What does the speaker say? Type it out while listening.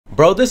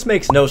Bro, this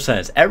makes no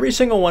sense. Every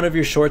single one of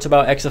your shorts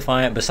about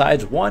XDefiant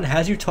besides one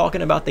has you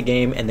talking about the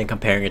game and then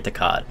comparing it to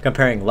COD.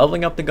 Comparing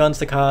leveling up the guns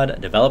to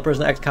COD, developers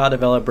an ex-COD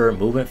developer,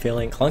 movement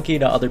feeling clunky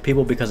to other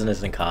people because it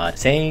isn't COD,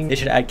 saying they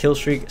should add kill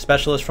streak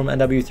specialists from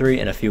NW3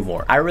 and a few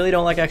more. I really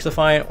don't like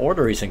XDefiant or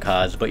the recent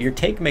CODs, but your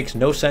take makes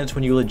no sense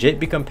when you legit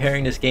be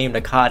comparing this game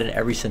to COD in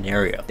every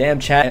scenario. Damn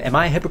chat, am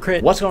I a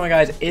hypocrite? What's going on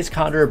guys, it's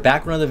Condor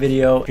back with another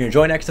video. If you're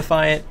enjoying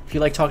XDefiant, if you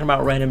like talking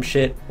about random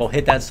shit, well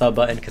hit that sub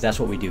button because that's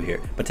what we do here.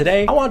 But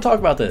today, I want to talk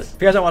about this. If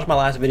you guys don't watch my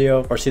last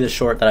video or see the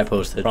short that I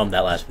posted from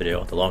that last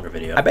video, the longer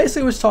video, I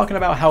basically was talking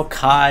about how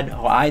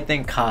I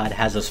think COD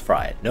has us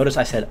fried. Notice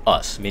I said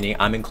us, meaning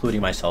I'm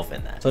including myself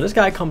in that. So this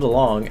guy comes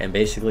along and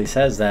basically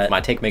says that my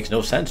take makes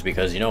no sense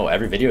because, you know,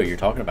 every video you're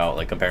talking about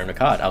like comparing to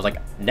COD. I was like,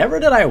 never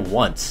did I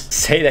once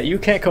say that you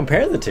can't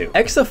compare the two.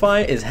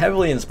 XDefiant is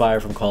heavily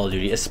inspired from Call of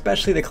Duty,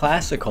 especially the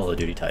classic Call of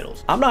Duty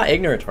titles. I'm not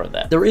ignorant toward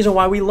that. The reason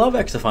why we love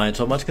XDefiant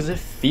so much because it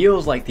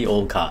feels like the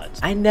old CODs.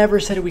 I never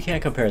said we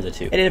can't compare the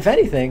two. And if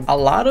anything, a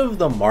lot of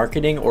the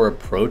marketing or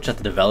approach that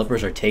the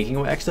developers are taking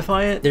with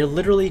XDefiant, they're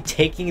literally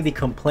taking the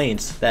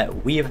complaints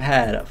that we have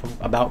had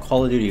about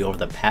Call of Duty over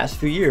the past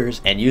few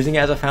years and using it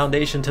as a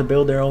foundation to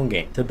build their own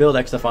game, to build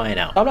XDefiant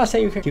out. I'm not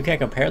saying you can't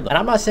compare them. And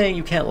I'm not saying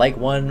you can't like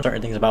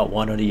certain things about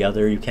one or the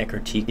other. You can't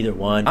critique either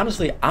one.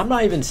 Honestly, I'm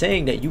not even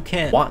saying that you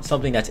can't want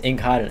something that's in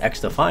COD and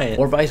XDefiant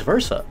or vice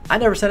versa. I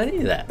never said any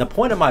of that. The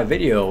point of my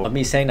video of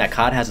me saying that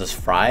COD has us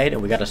fried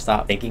and we got to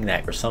stop thinking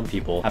that, for some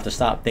people have to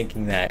stop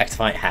thinking that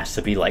XDefiant has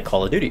to be like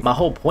Call of Duty. My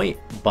whole point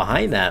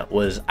behind that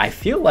was I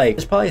feel like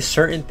there's probably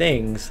certain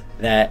things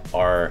that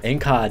are in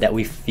COD that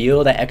we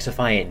feel that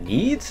XDefiant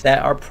needs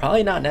that are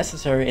probably not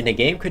necessary, and the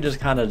game could just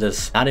kind of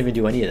just not even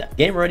do any of that. The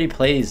game already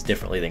plays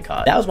differently than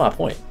COD. That was my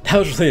point. That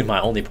was really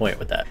my only point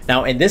with that.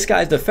 Now, in this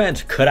guy's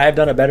defense, could I have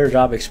done a better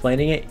job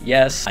explaining it?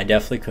 Yes, I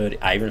definitely could.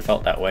 I even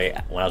felt that way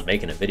when I was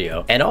making a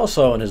video. And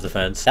also in his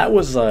defense, that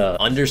was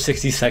under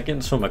 60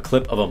 seconds from a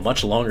clip of a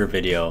much longer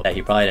video that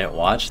he probably didn't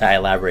watch that I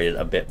elaborated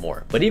a bit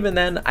more. But even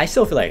then, I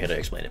still feel like I could have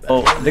explained it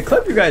better. So the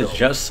clip you guys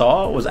just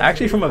saw was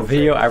actually from a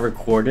video I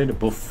recorded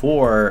before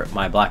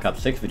my Black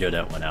Ops 6 video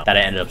that went out that I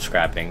ended up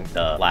scrapping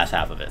the last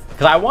half of it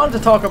because I wanted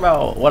to talk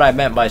about what I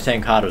meant by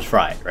saying COD was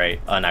fried,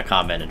 right? On that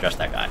comment and address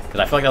that guy because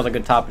I feel like that was a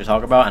good topic to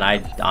talk about, and I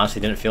honestly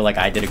didn't feel like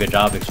I did a good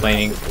job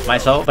explaining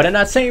myself. But in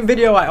that same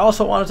video, I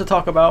also wanted to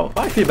talk about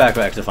my feedback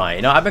with XDefiant.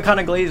 You know, I've been kind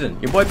of glazing.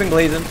 Your boy been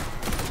glazing.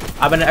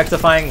 I've been an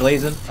XDefiant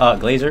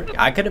glazer.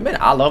 I could admit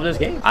I love this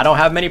game. I don't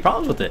have many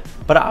problems with it,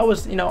 but I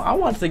was, you know, I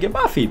wanted to give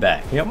my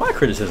feedback, you know, my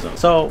criticism.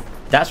 So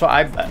that's what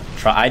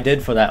I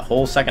did for that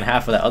whole second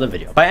half of that other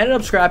video. But I ended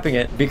up scrapping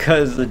it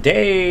because the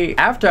day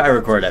after I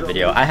recorded that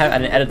video, I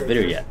didn't edit the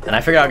video yet, and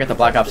I figured I'd get the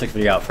Black Ops 6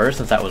 video out first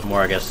since that was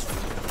more, I guess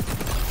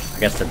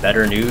the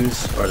better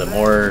news, or the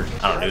more,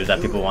 I don't know, news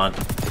that people want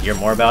to hear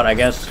more about, I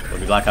guess, would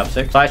be Black Ops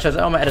 6. So I said,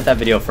 oh, I'm gonna edit that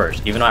video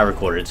first, even though I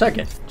recorded it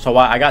second. So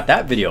while I got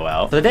that video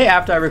out, the day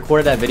after I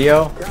recorded that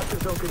video,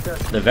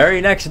 the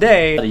very next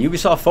day, the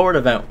Ubisoft Forward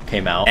event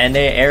came out, and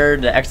they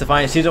aired the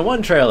XDefiant Season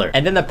 1 trailer.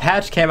 And then the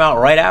patch came out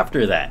right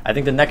after that. I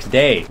think the next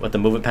day, with the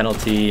movement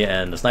penalty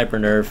and the sniper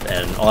nerf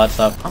and all that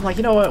stuff. I'm like,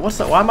 you know what,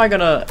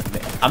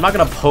 I'm not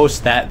gonna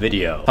post that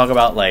video, talk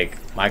about like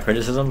my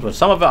criticisms, but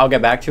some of it I'll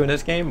get back to in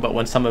this game, but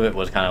when some of it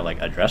was kind of like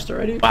addressed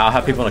already, I'll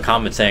have people in the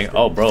comments saying,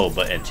 oh bro,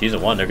 but in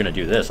Season 1 they're gonna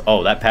do this,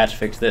 oh that patch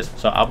fixed this.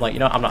 So I'm like, you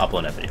know, I'm not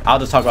uploading that video. I'll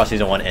just talk about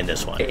Season 1 in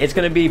this one. It's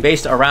gonna be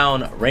based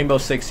around Rainbow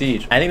Six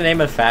Siege. I think the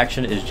name of the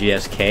faction is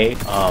GSK.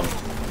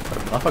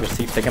 Motherfuckers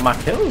keep taking my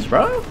kills,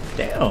 bro.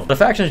 Damn. The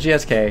faction is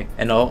GSK,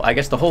 and I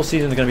guess the whole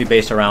season is going to be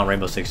based around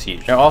Rainbow Six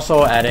Siege. They're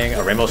also adding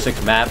a Rainbow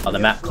Six map, the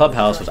map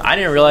Clubhouse, which I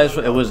didn't realize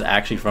it was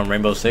actually from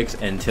Rainbow Six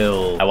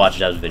until I watched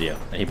Jeb's video,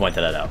 and he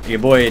pointed that out. Your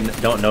boy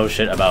don't know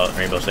shit about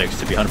Rainbow Six,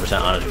 to be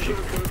 100% honest with you.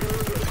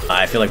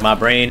 I feel like my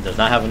brain does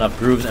not have enough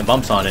grooves and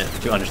bumps on it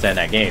to understand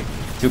that game.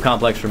 Too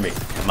complex for me.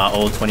 My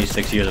old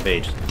 26 years of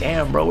age.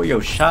 Damn, bro, where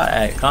your shot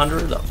at,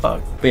 Condor? The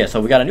fuck? But yeah, so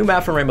we got a new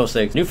map from Rainbow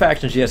Six, new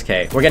faction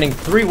GSK. We're getting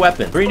three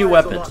new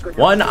weapons.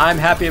 One I'm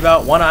happy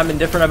about, one I'm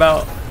indifferent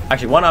about.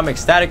 Actually, one I'm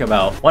ecstatic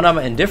about, one I'm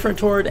indifferent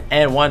toward,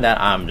 and one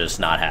that I'm just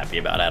not happy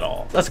about at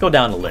all. Let's go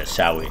down the list,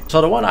 shall we? So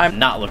the one I'm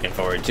not looking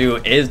forward to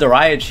is the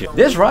Riot Shield.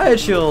 This Riot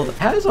Shield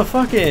has a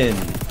fucking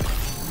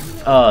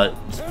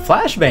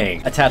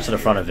flashbang attached to the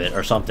front of it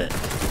or something.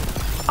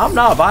 I'm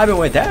not vibing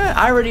with that.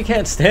 I already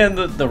can't stand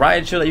the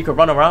Riot Shield that you could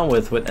run around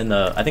with in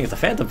the, I think it's the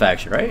Phantom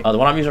faction, right? The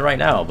one I'm using right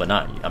now, but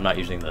I'm not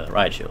using the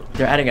Riot Shield.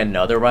 They're adding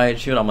another Riot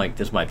Shield. I'm like,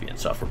 this might be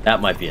insufferable.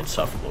 That might be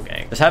insufferable,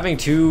 gang. Just having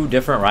two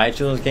different Riot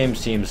Shields in this game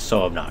seems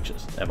so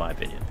obnoxious, in my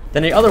opinion.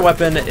 Then the other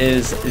weapon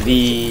is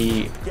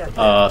the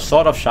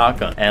sawed-off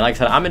shotgun. And like I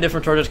said, I'm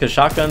indifferent towards this because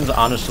shotguns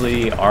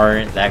honestly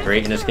aren't that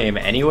great in this game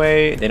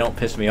anyway. They don't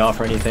piss me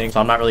off or anything, so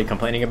I'm not really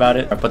complaining about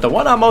it. But the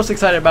one I'm most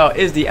excited about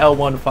is the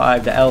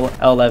L15, the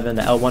L11,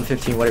 the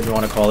L115, whatever you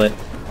want to call it.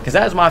 Because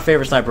that is my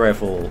favorite sniper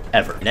rifle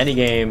ever. In any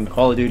game,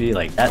 Call of Duty,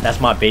 like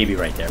that's my baby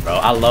right there, bro.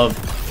 I love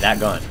that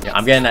gun. Yeah,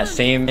 I'm getting that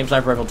same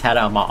sniper rifle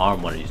tatted on my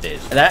arm one of these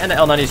days. That and the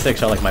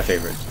L96 are like my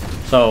favorites.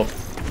 So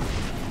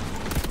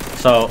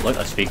So look,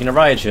 speaking of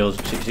riot shields,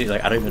 she's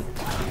like, I don't even,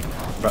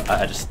 bro,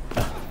 I just,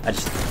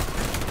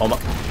 oh my.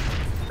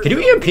 Could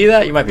you EMP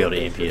that? You might be able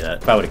to EMP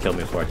that. Probably would have killed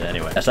me for it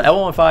anyway. So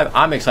L115,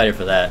 I'm excited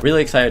for that.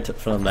 Really excited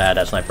for them to add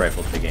that sniper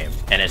rifle to the game.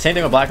 And the same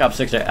thing with Black Ops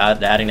 6, they're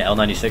adding the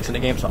L96 in the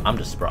game. So I'm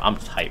just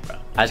hyped, bro.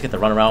 I just get to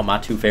run around with my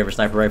 2 favorite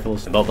sniper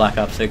rifles in both Black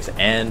Ops 6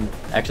 and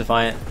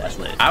XDefiant. That's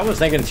lit. I was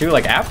thinking too,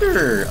 like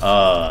after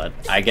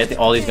I get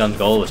all these guns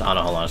gold, which I don't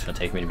know how long it's gonna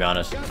take me to be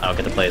honest. I don't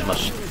get to play as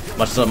much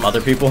as some other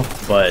people,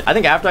 but I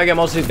think after I get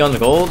most of these guns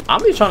gold, I'm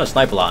gonna be trying to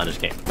snipe a lot in this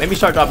game. Maybe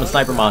start dropping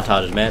sniper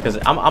montages, man, because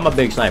I'm a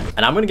big sniper,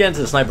 and I'm gonna get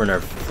into the sniper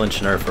nerf,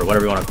 Flinch nerf, or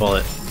whatever you want to call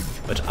it,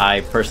 which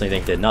I personally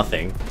think did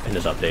nothing in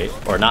this update,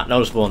 or not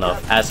noticeable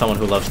enough as someone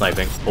who loves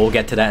sniping. We'll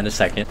get to that in a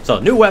second. So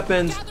new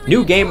weapons,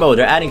 new game mode.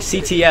 They're adding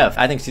CTF.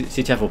 I think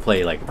CTF will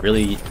play like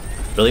really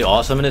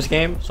awesome in this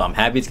game, so I'm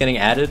happy it's getting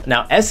added.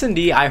 Now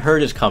S&D I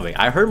heard is coming.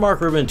 I heard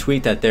Mark Rubin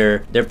tweet that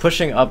they're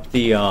pushing up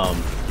the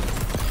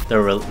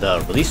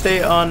release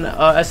date on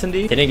S&D.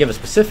 They didn't give a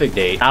specific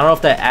date. I don't know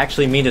if that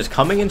actually means it's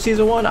coming in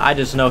season 1. I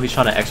just know he's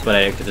trying to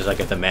expedite it because there's like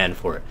a demand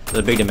for it. There's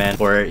a big demand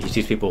for it. He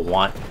sees people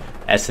want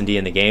S&D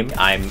in the game.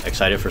 I'm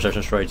excited for Search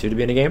and Destroy 2 to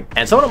be in the game.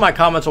 And someone in my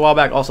comments a while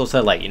back also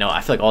said, like, you know,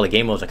 I feel like all the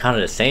game modes are kind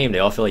of the same. They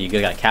all feel like you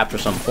gotta capture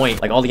some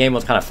point. Like all the game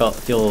modes kind of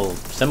feel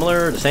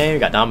similar, the same. You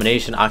got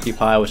domination,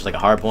 occupy, which is like a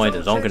hard point,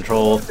 and zone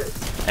control.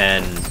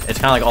 And it's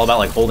kind of like all about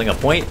like holding a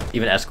point,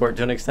 even escort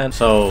to an extent.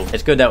 So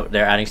it's good that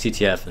they're adding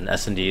CTF and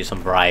S&D,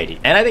 some variety.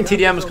 And I think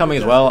TDM is coming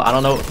as well. I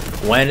don't know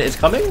when it's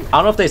coming. I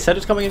don't know if they said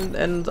it's coming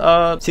in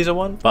season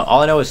 1, but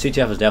all I know is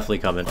CTF is definitely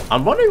coming.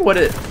 I'm wondering what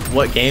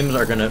game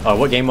modes are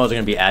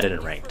gonna be added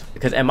in ranked.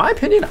 Because in my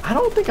opinion, I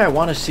don't think I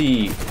want to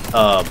see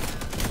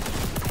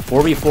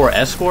 4v4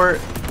 escort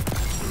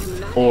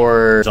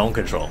or zone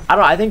control. I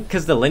don't know, I think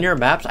because the linear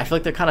maps, I feel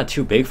like they're kind of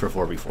too big for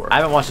 4v4. I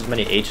haven't watched as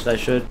many H as I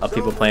should of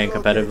people playing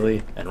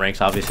competitively, and ranks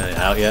obviously not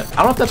out yet. I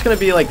don't know if that's going to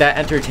be like that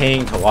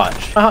entertaining to watch. I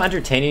don't know how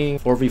entertaining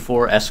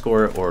 4v4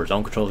 escort or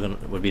zone control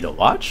would be to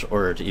watch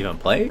or to even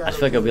play. I just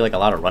feel like it'll be like a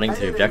lot of running to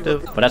the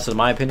objective, but that's just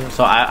my opinion.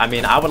 So I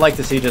mean, I would like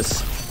to see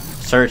just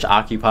search,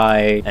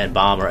 occupy, and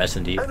bomb or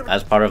S&D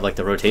as part of like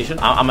the rotation.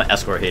 I'm an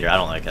escort hater. I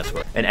don't like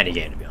escort in any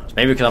game, to be honest.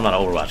 Maybe because I'm not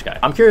an Overwatch guy.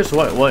 I'm curious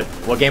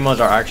what game modes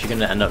are actually going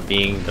to end up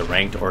being the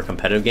ranked or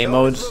competitive game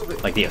modes,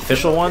 like the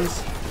official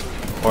ones.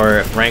 Or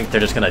if ranked,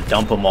 they're just going to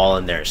dump them all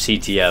in there.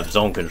 CTF,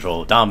 zone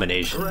control,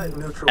 domination,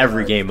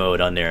 every game mode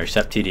on there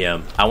except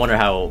TDM. I wonder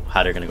how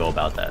they're going to go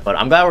about that. But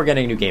I'm glad we're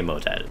getting new game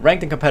modes added.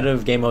 Ranked and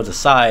competitive game modes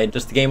aside,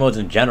 just the game modes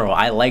in general,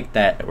 I like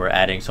that we're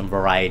adding some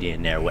variety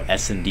in there with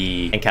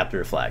S&D and Capture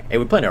the Flag. Hey,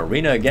 we playing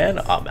Arena again?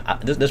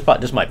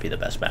 This might be the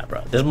best map,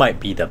 bro. This might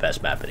be the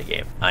best map in the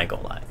game. I ain't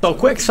gonna lie. So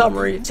quick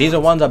summary.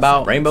 Season 1's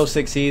about Rainbow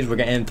Six Siege. We're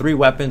getting 3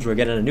 weapons. We're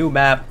getting a new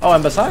map. Oh,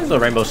 and besides the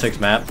Rainbow Six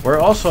map, we're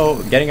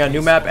also getting a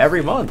new map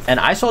every month. And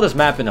I saw this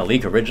map in the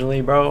leak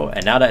originally, bro,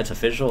 and now that it's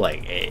official,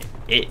 like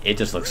it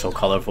just looks so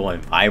colorful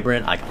and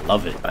vibrant. I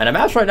love it. And the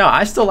maps right now,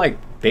 I still like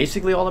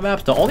basically all the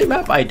maps. The only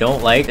map I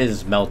don't like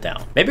is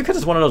Meltdown. Maybe because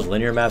it's one of those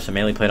linear maps I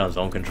mainly played on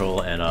zone control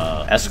and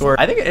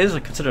escort. I think it is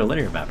considered a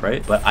linear map,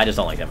 right? But I just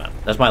don't like that map.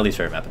 That's my least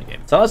favorite map in the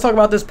game. So let's talk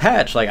about this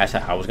patch. Like I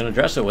said, I was gonna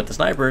address it with the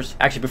snipers.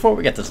 Actually, before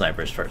we get to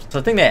snipers first, so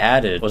the thing they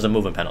added was a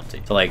movement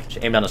penalty. So like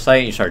you aim down the sight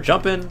and you start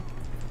jumping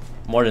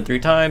more than 3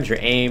 times, your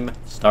aim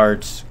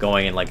starts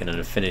going in like an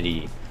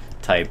infinity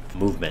type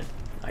movement,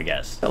 I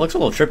guess. That looks a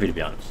little trippy, to be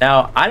honest.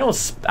 Now, I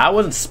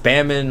wasn't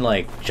spamming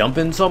like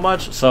jumping so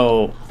much,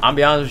 so I'll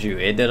be honest with you,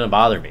 it didn't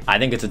bother me. I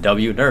think it's a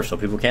W nerf, so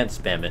people can't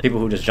spam it. People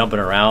who just jumping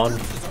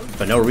around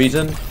for no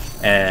reason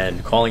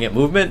and calling it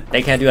movement,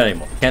 they can't do that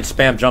anymore. Can't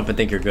spam jump and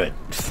think you're good.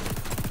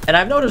 And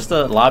I've noticed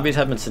the lobbies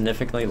have been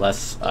significantly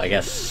less, I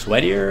guess,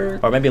 sweatier,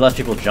 or maybe less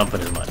people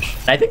jumping as much.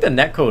 And I think the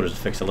netcode is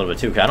fixed a little bit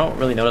too, because I don't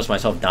really notice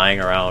myself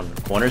dying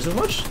around corners as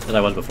much as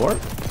I was before.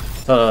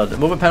 So the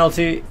movement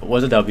penalty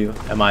was a W,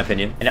 in my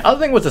opinion. And the other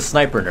thing was the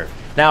sniper nerf.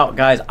 Now,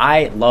 guys,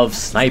 I love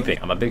sniping.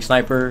 I'm a big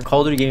sniper.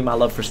 Call of Duty gave me my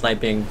love for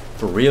sniping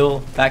for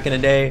real back in the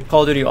day.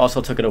 Call of Duty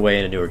also took it away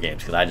in the newer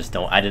games because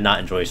I did not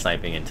enjoy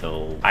sniping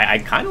until I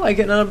kind of like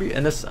it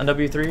in this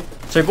NW3.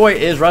 So your boy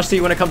is rusty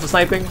when it comes to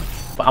sniping,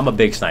 but I'm a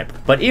big sniper.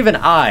 But even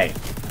I,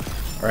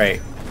 right,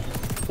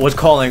 was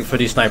calling for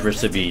these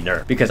snipers to be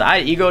nerfed because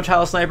I ego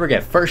child sniper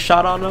get first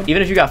shot on them.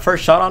 Even if you got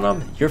first shot on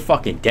them, you're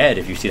fucking dead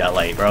if you see that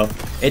light, bro.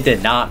 It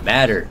did not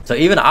matter. So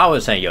even I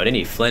was saying, yo, they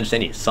need flinch, they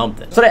need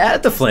something. So they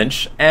added the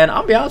flinch, and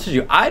I'll be honest with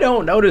you, I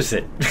don't notice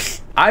it.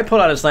 I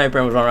pulled out a sniper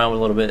and was running around with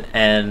a little bit,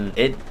 and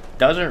it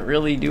doesn't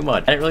really do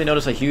much. I didn't really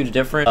notice a huge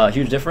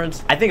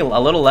difference. I think a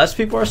little less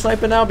people are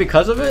sniping now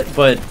because of it,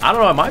 but I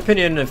don't know, in my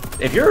opinion,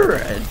 if you're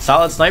a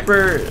solid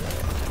sniper,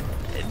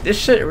 this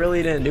shit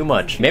really didn't do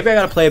much. Maybe I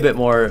gotta play a bit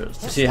more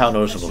to see how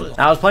noticeable it is.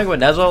 I was playing with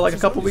Nezo like a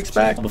couple weeks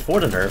back before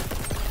the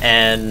nerf,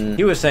 and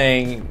he was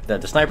saying that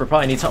the sniper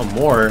probably needs something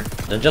more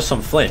than just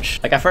some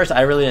flinch. Like at first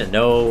I really didn't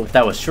know if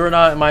that was true or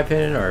not, in my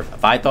opinion, or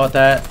if I thought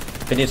that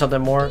they need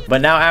something more. But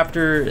now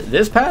after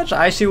this patch,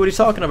 I see what he's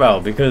talking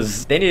about,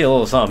 because they need a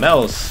little something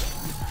else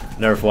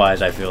nerf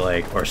wise, I feel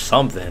like, or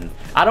something.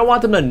 I don't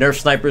want them to nerf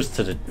snipers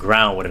to the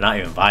ground when they're not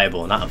even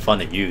viable and not fun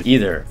to use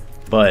either.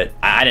 but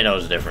I didn't know it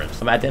was a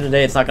difference. At the end of the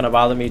day, it's not going to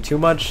bother me too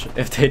much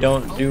if they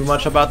don't do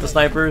much about the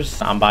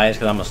snipers. I'm biased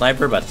because I'm a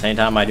sniper, but at the same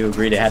time, I do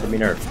agree they had to be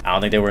nerfed. I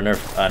don't think they were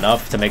nerfed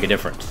enough to make a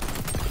difference.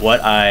 What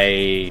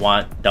I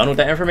want done with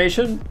that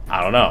information,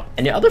 I don't know.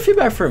 And the other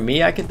feedback for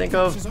me I can think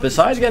of,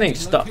 besides getting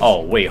stuck,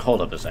 oh wait,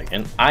 hold up a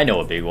second, I know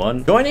a big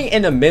one. Joining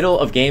in the middle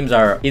of games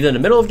are either in the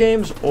middle of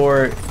games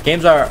or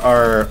games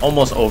are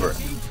almost over.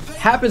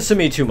 Happens to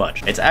me too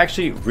much. It's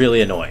actually really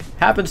annoying.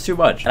 Happens too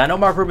much. And I know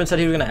Mark Rubin said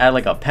he was gonna add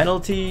like a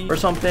penalty or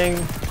something.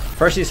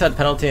 First he said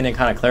penalty and then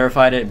kind of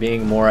clarified it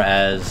being more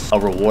as a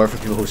reward for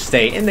people who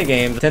stay in the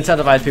game to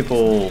incentivize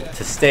people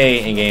to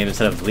stay in games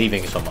instead of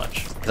leaving so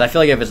much. Because I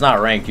feel like if it's not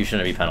ranked, you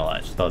shouldn't be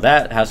penalized. So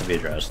that has to be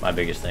addressed, my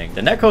biggest thing.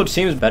 The netcode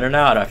seems better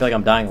now. I feel like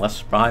I'm dying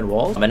less behind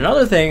walls. And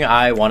another thing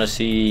I want to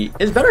see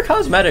is better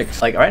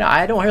cosmetics. Like right now,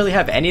 I don't really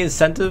have any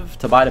incentive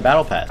to buy the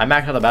battle pass. I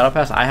maxed out the battle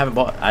pass. I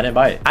didn't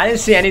buy it. I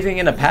didn't see anything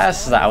in the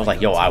past that I was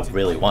like, yo, I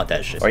really want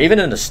that shit. Or even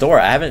in the store,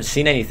 I haven't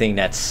seen anything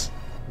that's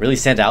really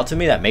stands out to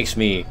me that makes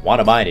me want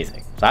to buy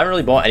anything. So I haven't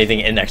really bought anything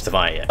in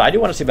XDefiant yet. But I do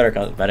want to see better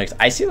cosmetics.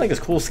 I see like this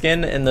cool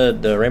skin in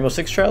the Rainbow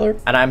Six trailer.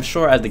 And I'm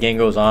sure as the game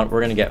goes on, we're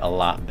going to get a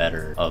lot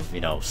better of,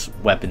 you know,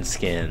 weapon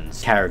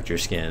skins, character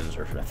skins,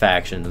 or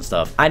factions and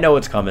stuff. I know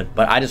it's coming,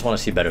 but I just want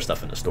to see better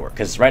stuff in the store.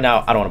 Because right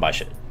now, I don't want to buy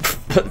shit.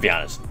 To be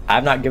honest,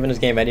 I've not given this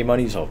game any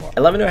money so far.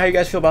 And let me know how you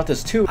guys feel about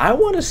this too. I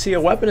want to see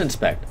a weapon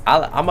inspect.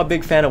 I'm a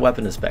big fan of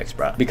weapon inspects,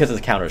 bro, because it's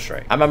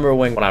Counter-Strike. I remember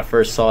when I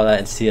first saw that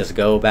in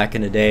CSGO back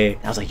in the day,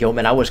 I was like, yo,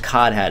 man, I wish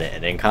COD had it.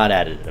 And then COD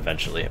added it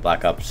eventually.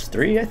 Black Ops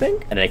 3, I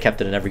think. And they kept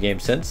it in every game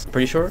since, I'm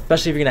pretty sure.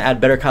 Especially if you're going to add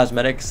better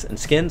cosmetics and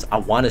skins, I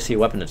want to see a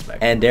weapon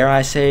inspect. And dare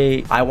I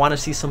say, I want to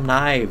see some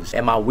knives.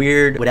 Am I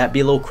weird? Would that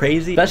be a little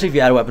crazy? Especially if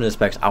you add a weapon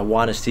inspects, I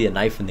want to see a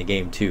knife in the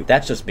game too.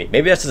 That's just me.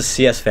 Maybe that's the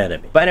CS fan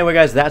in me. But anyway,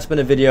 guys, that's been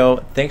a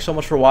video. Thanks so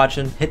much for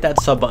watching. Hit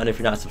that sub button if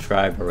you're not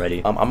subscribed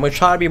already. I'm gonna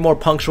try to be more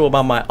punctual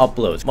about my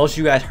uploads. Most of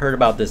you guys heard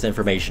about this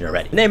information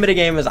already. The name of the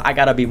game is I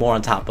gotta be more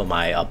on top of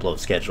my upload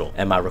schedule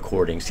and my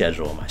recording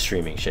schedule and my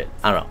streaming shit.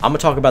 I don't know. I'm gonna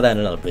talk about that in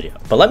another video.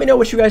 But let me know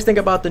what you guys think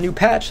about the new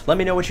patch. Let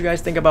me know what you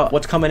guys think about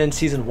what's coming in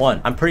season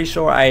 1. I'm pretty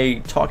sure I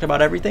talked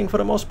about everything for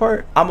the most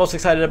part. I'm most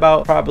excited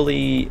about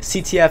probably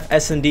CTF,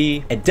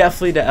 S&D, and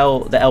definitely the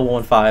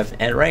L15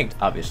 and ranked,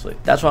 obviously.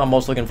 That's what I'm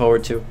most looking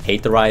forward to.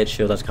 Hate the riot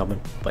shield that's coming.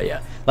 But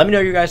yeah, let me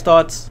know your guys'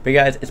 thoughts. But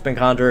guys, it's been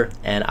Condor,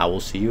 and I will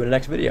see you in the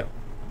next video.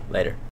 Later.